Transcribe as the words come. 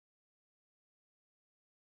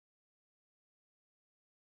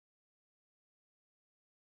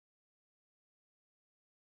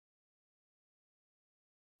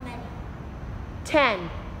10.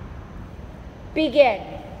 Begin.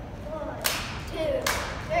 1, 2,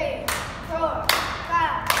 3, 4,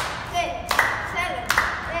 5, 6, 7,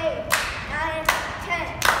 8, 9,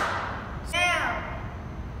 10. Down.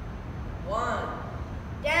 1,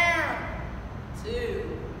 Down.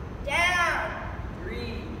 2, Down.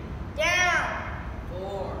 3, Down.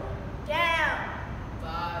 4, Down.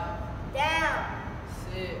 5, Down.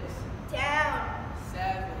 6, Down.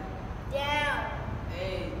 7, Down.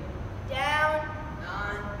 8, Down.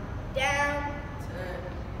 9, Down. 10.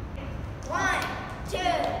 1, 2,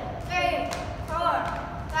 3, 4,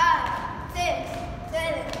 5, 6,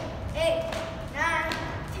 7, 8, 9,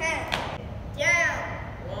 10. Down.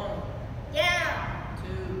 1, Down.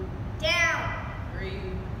 2, Down. 3,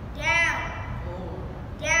 Down. 4,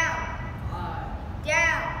 Down. 5,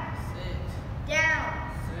 Down. 6, Down.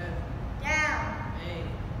 7, Down. 8,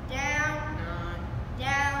 Down. 9,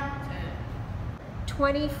 Down. 10.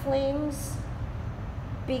 20 flings.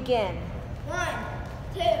 Begin. 1,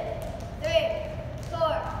 2, 3, 4,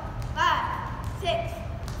 5, 6,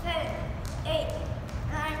 7, 8,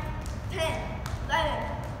 9, 10, 11,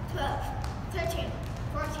 12, 13,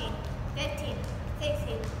 14, 15,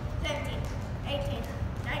 16, 17, 18,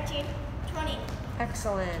 19, 20.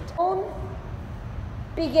 Excellent.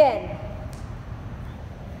 Begin.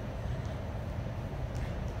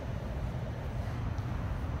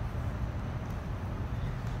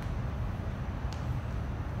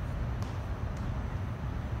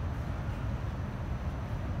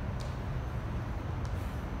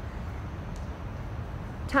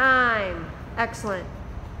 Time. Excellent.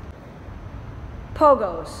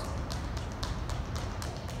 Pogos.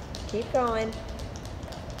 Keep going.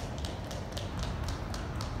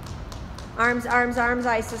 Arms, arms, arms,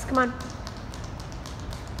 Isis. Come on.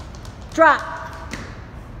 Drop.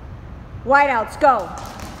 Wideouts. Go.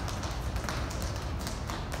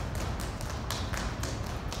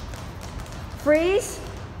 Freeze.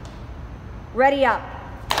 Ready up.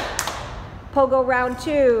 Pogo round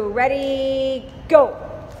 2. Ready, go.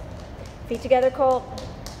 Feet together, Colt.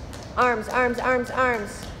 Arms, arms, arms,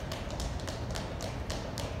 arms.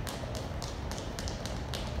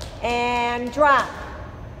 And drop.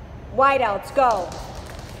 Wideouts, go.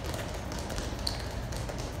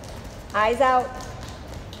 Eyes out.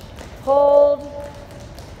 Hold.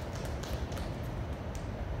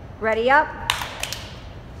 Ready up.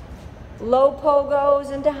 Low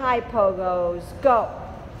pogos into high pogos. Go.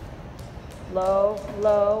 Low,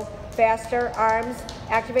 low, faster, arms.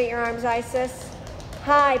 Activate your arms, Isis.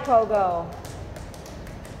 High pogo.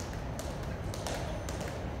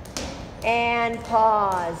 And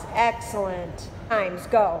pause. Excellent. Times,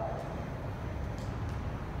 go.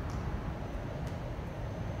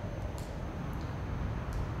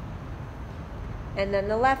 And then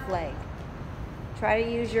the left leg. Try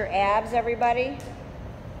to use your abs, everybody.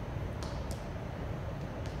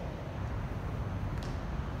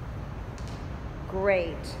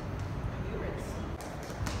 Great.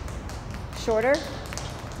 Shorter.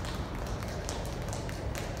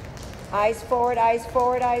 Eyes forward, eyes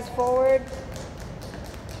forward, eyes forward.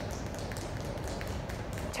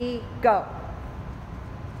 Go.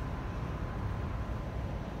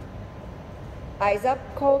 Eyes up,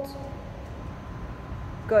 Colt.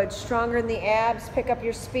 Good. Stronger in the abs. Pick up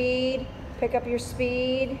your speed. Pick up your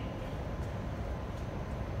speed.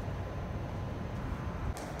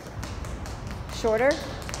 Shorter.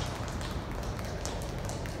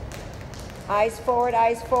 Eyes forward,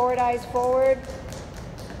 eyes forward, eyes forward.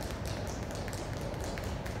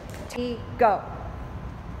 Go.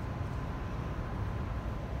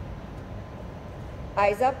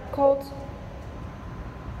 Eyes up, Colt.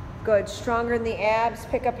 Good. Stronger in the abs.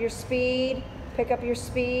 Pick up your speed. Pick up your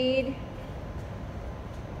speed.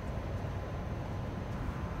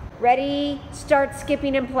 Ready, start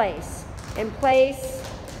skipping in place. In place.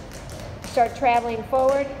 Start traveling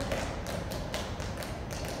forward.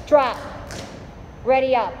 Drop.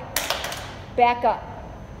 Ready up. Back up.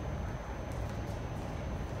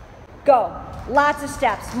 Go. Lots of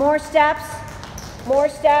steps. More steps. More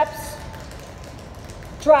steps.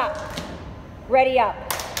 Drop. Ready up.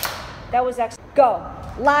 That was excellent. Go.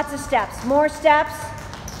 Lots of steps. More steps.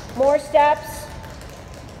 More steps.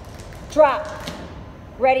 Drop.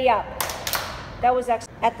 Ready up. That was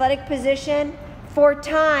excellent. Athletic position. For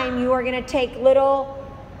time, you are going to take little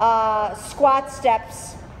squat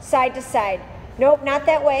steps side to side. Nope, not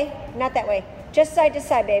that way. Not that way. Just side to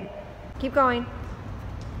side, babe. Keep going.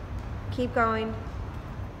 Keep going.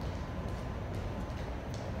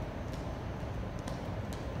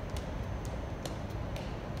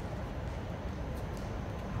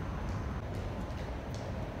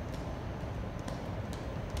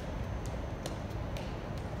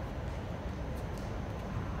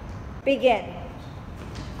 Begin.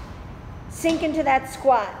 Sink into that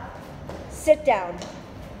squat. Sit down.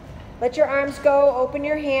 Let your arms go, open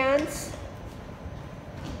your hands.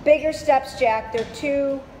 Bigger steps, Jack. They're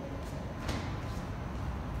 2.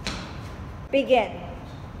 Begin.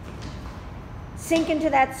 Sink into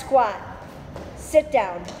that squat. Sit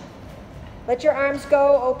down. Let your arms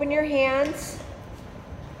go, open your hands.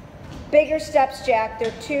 Bigger steps, Jack.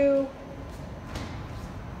 They're 2.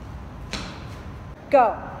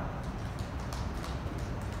 Go.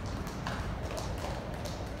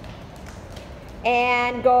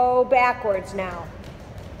 And go backwards now.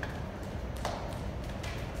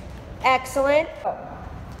 Excellent.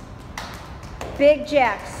 Big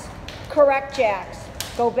jacks, correct jacks.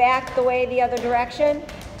 Go back the way the other direction.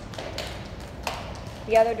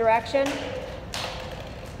 The other direction.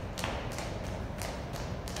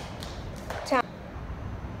 Time.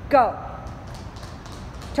 Go.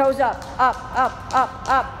 Toes up, up, up, up,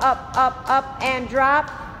 up, up, up, up, and drop.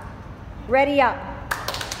 Ready up.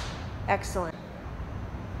 Excellent.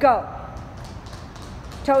 Go.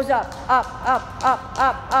 Toes up, up, up, up,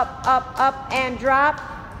 up, up, up, up, and drop.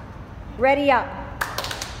 Ready up.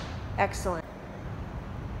 Excellent.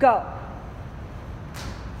 Go.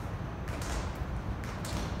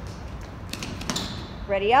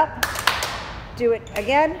 Ready up. Do it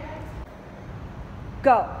again.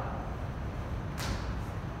 Go.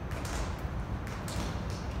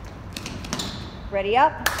 Ready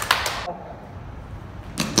up.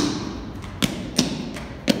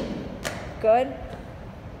 Good.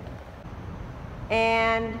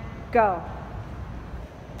 And go.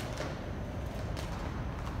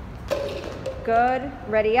 Good.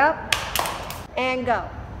 Ready up. And go.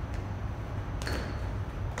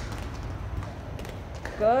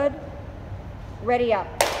 Good. Ready up.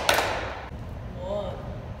 1,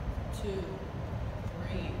 2,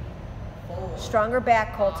 3, 4. Stronger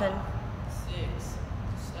back, Colton. 6,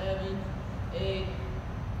 7, 8,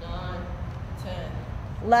 9, 10.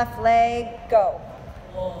 Left leg, go.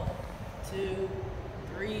 1, 2,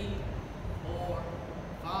 3, 4,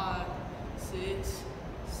 5, 6,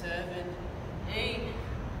 7, 8,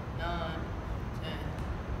 9,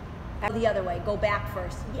 10. The other way, go back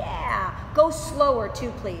first. Yeah. Go slower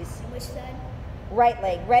too, please. Which side? Right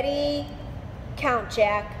leg. Ready? Count,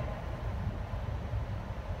 Jack.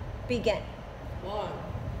 Begin. 1,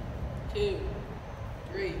 2,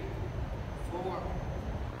 3, 4,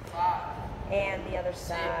 5. And the other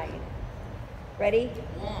side. Ready?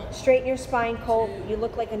 1, Straighten your spine, Colt. You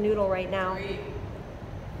look like a noodle right now. 3,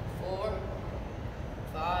 4,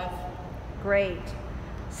 5. Great.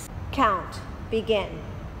 Count. Begin.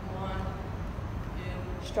 1,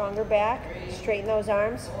 2, Stronger back. Straighten those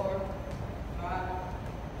arms. 4, 5,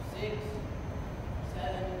 6,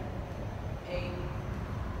 7, 8, 9,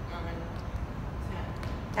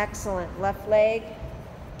 10. Excellent. Left leg.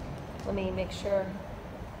 Let me make sure.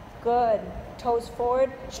 Good. Toes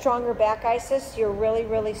forward. Stronger back, Isis. You're really,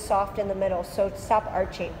 really soft in the middle, so stop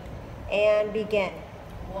arching. And begin.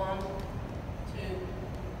 1, 2,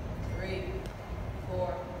 3,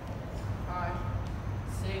 4, 5,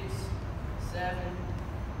 6, 7,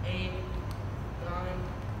 8, 9,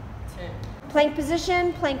 10. Plank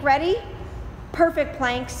position. Plank ready. Perfect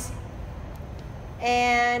planks.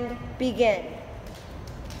 And begin.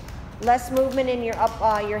 Less movement in your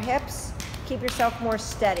your hips. Keep yourself more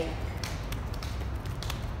steady.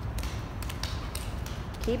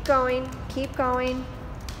 Keep going. Keep going.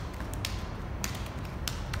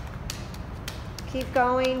 Keep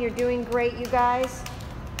going. You're doing great, you guys.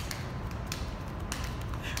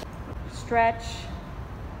 Stretch.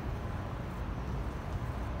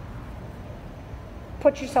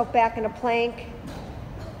 Put yourself back in a plank.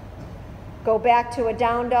 Go back to a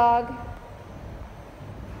down dog.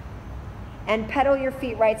 And pedal your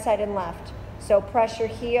feet right side and left. So press your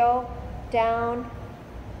heel down.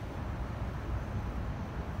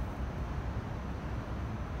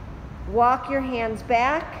 Walk your hands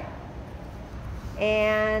back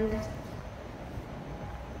and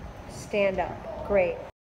stand up. Great.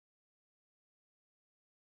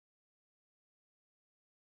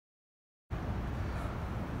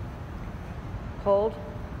 Hold.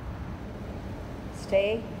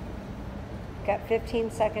 Stay. Got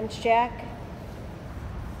 15 seconds, Jack.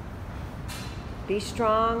 Be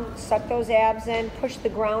strong. Suck those abs in. Push the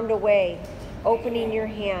ground away, opening your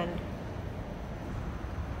hand.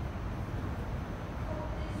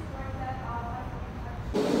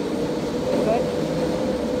 Good.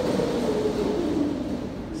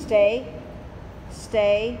 Stay.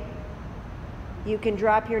 Stay. You can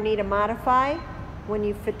drop your knee to modify when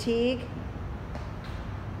you fatigue.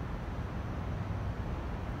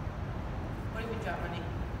 What if you drop my knee?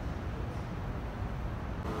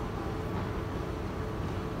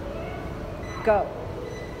 Go.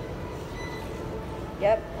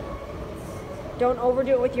 Yep. Don't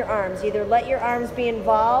overdo it with your arms. Either let your arms be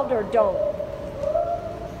involved or don't.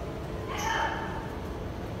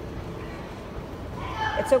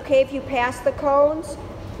 It's okay if you pass the cones.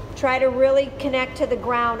 Try to really connect to the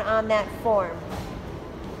ground on that form.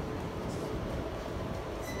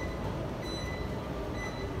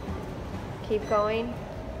 Keep going.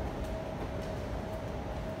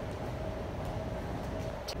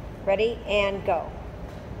 Ready, and go.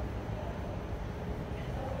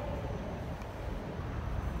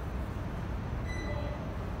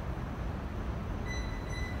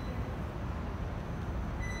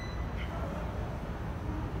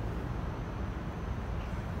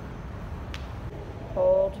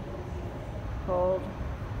 Hold, hold.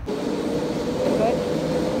 Good.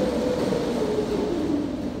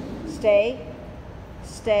 Stay,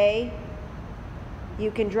 stay.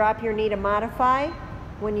 You can drop your knee to modify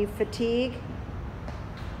when you fatigue.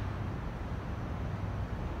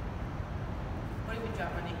 What do you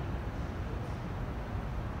drop my knee?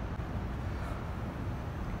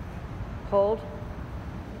 Hold.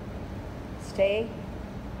 Stay.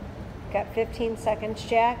 Got 15 seconds,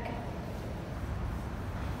 Jack.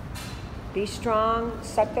 Be strong,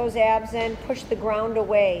 suck those abs in, push the ground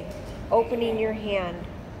away, opening your hand.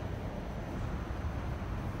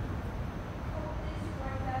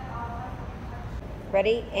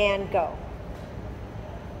 Ready, and go.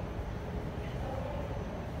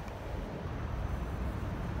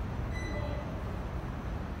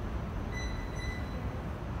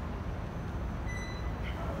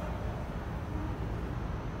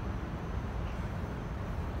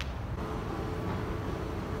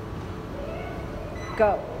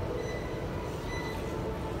 Go.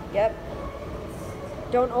 Yep.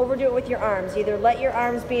 Don't overdo it with your arms. Either let your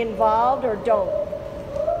arms be involved or don't.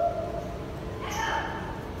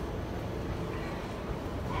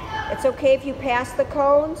 It's okay if you pass the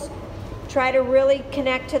cones. Try to really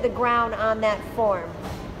connect to the ground on that form.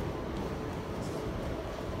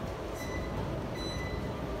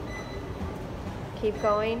 Keep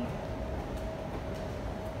going.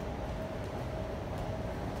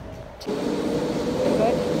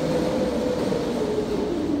 Good.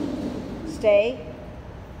 Stay,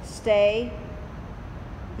 stay.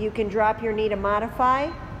 You can drop your knee to modify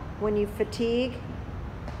when you fatigue.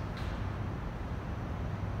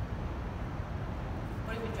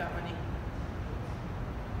 What do you drop my knee?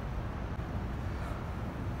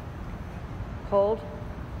 Hold.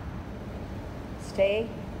 Stay.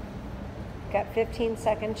 Got 15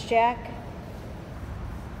 seconds, Jack.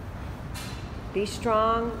 Be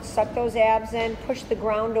strong, suck those abs in, push the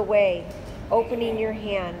ground away, opening your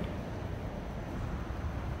hand.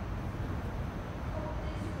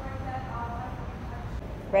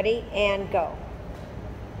 Ready, and go.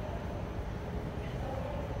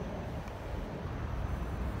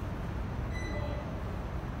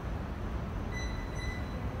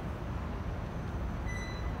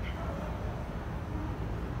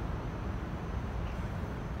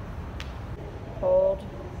 Hold,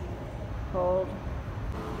 hold.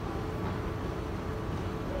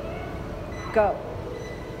 Go.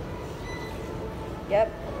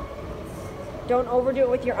 Yep. Don't overdo it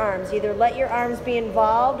with your arms. Either let your arms be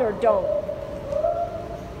involved or don't.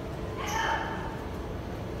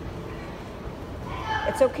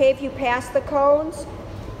 It's okay if you pass the cones.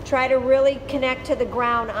 Try to really connect to the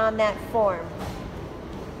ground on that form.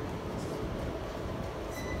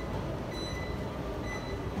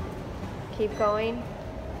 Keep going.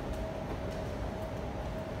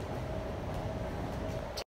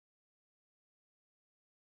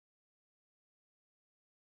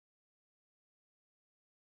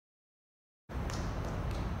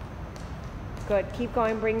 Good. Keep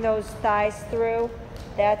going. Bring those thighs through.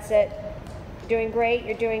 That's it. You're doing great.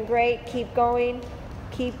 You're doing great. Keep going.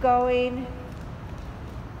 Keep going.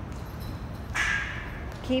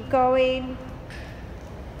 Keep going.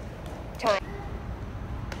 Time.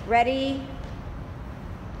 Ready,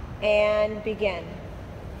 and begin.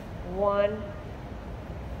 1,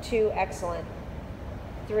 2, excellent.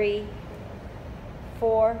 3,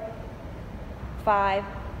 4, 5,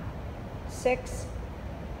 6,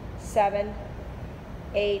 7,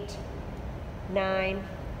 8, 9,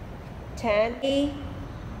 10.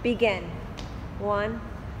 Begin. 1,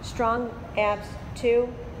 strong abs.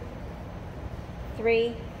 2,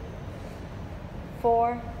 3,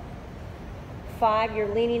 4, 5,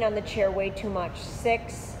 you're leaning on the chair way too much.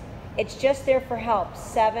 6, it's just there for help.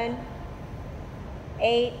 7,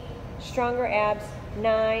 8, stronger abs.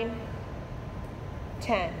 9,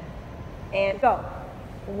 10, and go.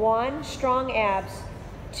 1, strong abs.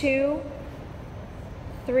 2,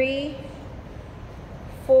 3,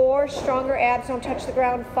 4, stronger abs, don't touch the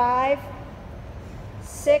ground, 5,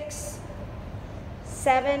 6,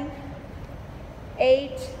 7,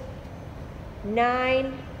 8,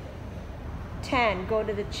 9, 10. Go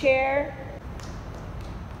to the chair.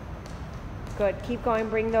 Good, keep going,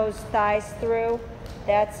 bring those thighs through.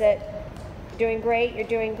 That's it. You're doing great, you're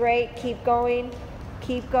doing great. Keep going,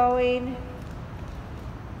 keep going.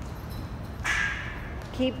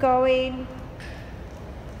 Keep going.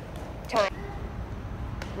 Time.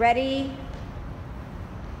 Ready,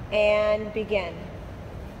 and begin.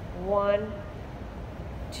 1,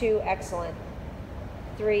 2, excellent.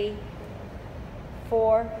 3,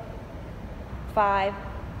 4, 5,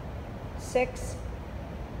 6,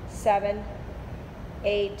 7,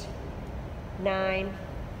 8, 9,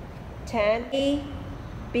 10.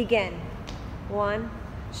 Begin. 1,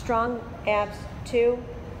 strong abs. 2,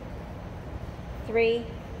 3,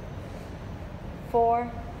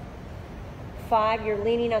 4, 5. You're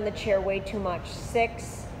leaning on the chair way too much.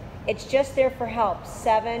 6. It's just there for help.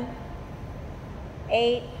 7,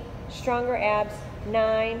 8. Stronger abs.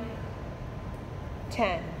 9,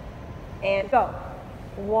 10. And go.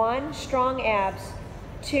 1, strong abs.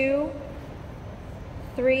 2,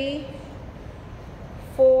 3,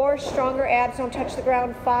 4, stronger abs, don't touch the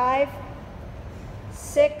ground. 5,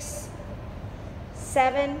 6,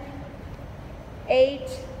 7, 8,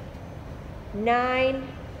 9,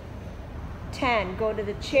 10. Go to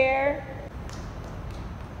the chair.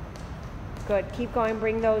 Good, keep going,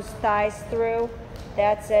 bring those thighs through.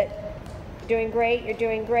 That's it. You're doing great, you're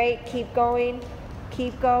doing great. Keep going,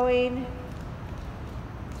 keep going.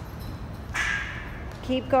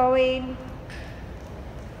 Keep going.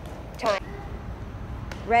 Time.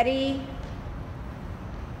 Ready,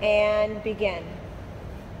 and begin.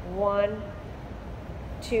 1,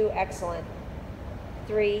 2, excellent.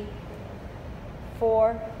 3,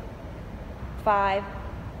 4, 5,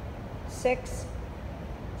 6,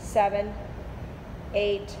 7,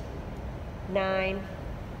 8, 9,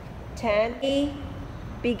 10.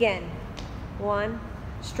 Begin. 1,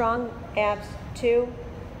 strong abs. 2,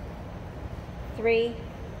 3,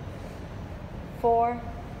 4,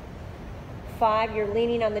 5. You're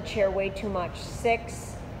leaning on the chair way too much.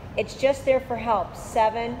 6. It's just there for help.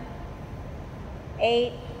 7,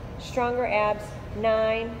 8. Stronger abs.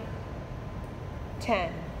 9,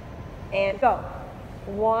 10. And go.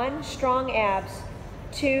 1, strong abs.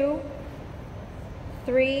 2,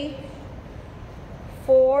 3,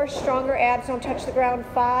 4. Stronger abs, don't touch the ground.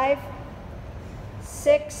 5,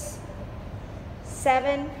 6,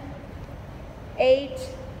 7, 8,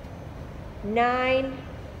 9,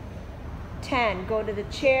 10. Go to the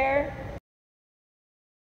chair.